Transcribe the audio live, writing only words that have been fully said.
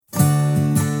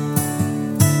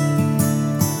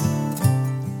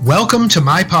Welcome to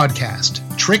my podcast,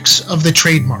 Tricks of the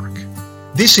Trademark.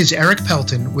 This is Eric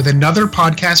Pelton with another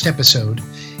podcast episode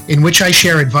in which I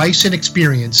share advice and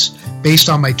experience based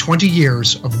on my 20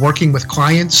 years of working with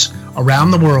clients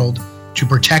around the world to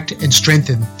protect and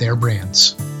strengthen their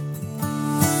brands.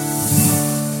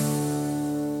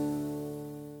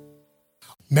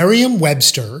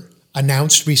 Merriam-Webster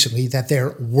announced recently that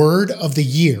their word of the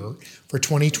year for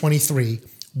 2023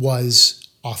 was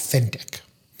authentic.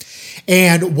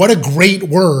 And what a great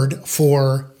word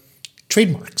for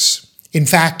trademarks. In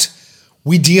fact,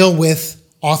 we deal with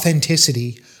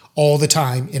authenticity all the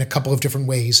time in a couple of different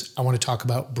ways I want to talk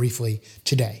about briefly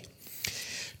today.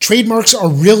 Trademarks are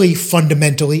really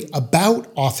fundamentally about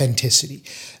authenticity.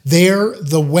 They're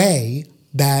the way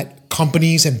that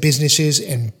companies and businesses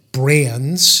and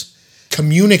brands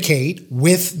communicate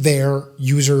with their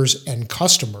users and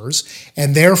customers,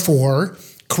 and therefore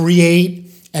create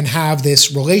and have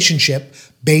this relationship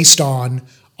based on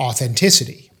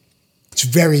authenticity. It's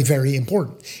very, very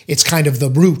important. It's kind of the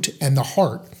root and the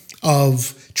heart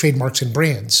of trademarks and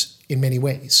brands in many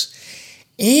ways.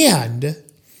 And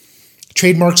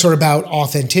trademarks are about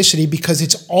authenticity because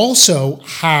it's also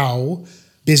how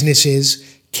businesses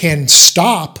can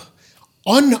stop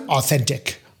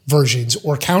unauthentic versions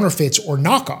or counterfeits or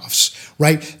knockoffs,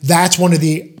 right? That's one of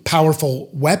the powerful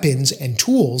weapons and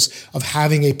tools of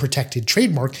having a protected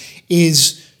trademark,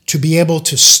 is to be able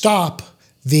to stop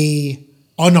the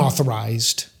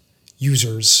unauthorized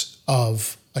users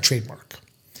of a trademark.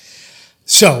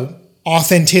 So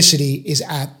authenticity is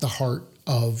at the heart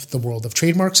of the world of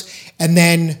trademarks. And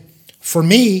then for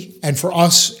me and for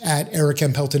us at Eric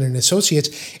M. Pelton and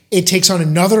Associates, it takes on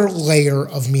another layer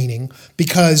of meaning,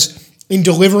 because in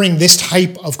delivering this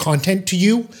type of content to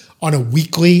you on a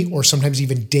weekly or sometimes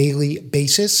even daily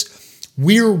basis,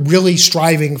 we're really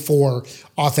striving for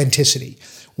authenticity.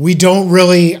 We don't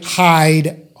really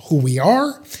hide who we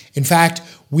are. In fact,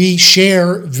 we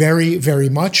share very, very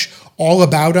much all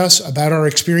about us, about our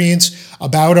experience,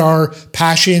 about our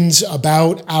passions,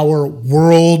 about our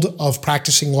world of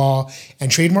practicing law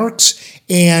and trademarks.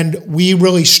 And we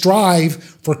really strive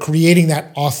for creating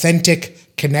that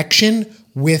authentic connection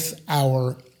with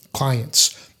our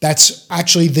clients. That's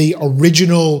actually the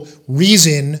original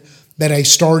reason that I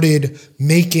started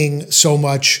making so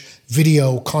much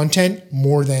video content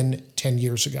more than 10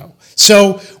 years ago.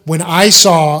 So when I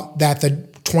saw that the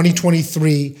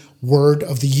 2023 word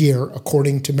of the year,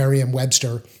 according to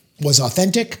Merriam-Webster, was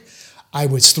authentic, I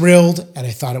was thrilled and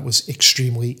I thought it was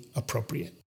extremely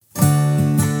appropriate.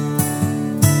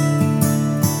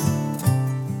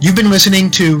 You've been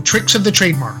listening to Tricks of the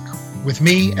Trademark with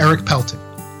me, Eric Pelton.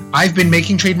 I've been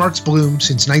making trademarks bloom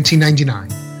since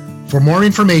 1999. For more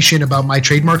information about my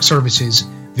trademark services,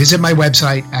 visit my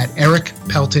website at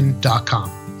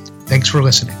ericpelton.com. Thanks for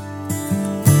listening.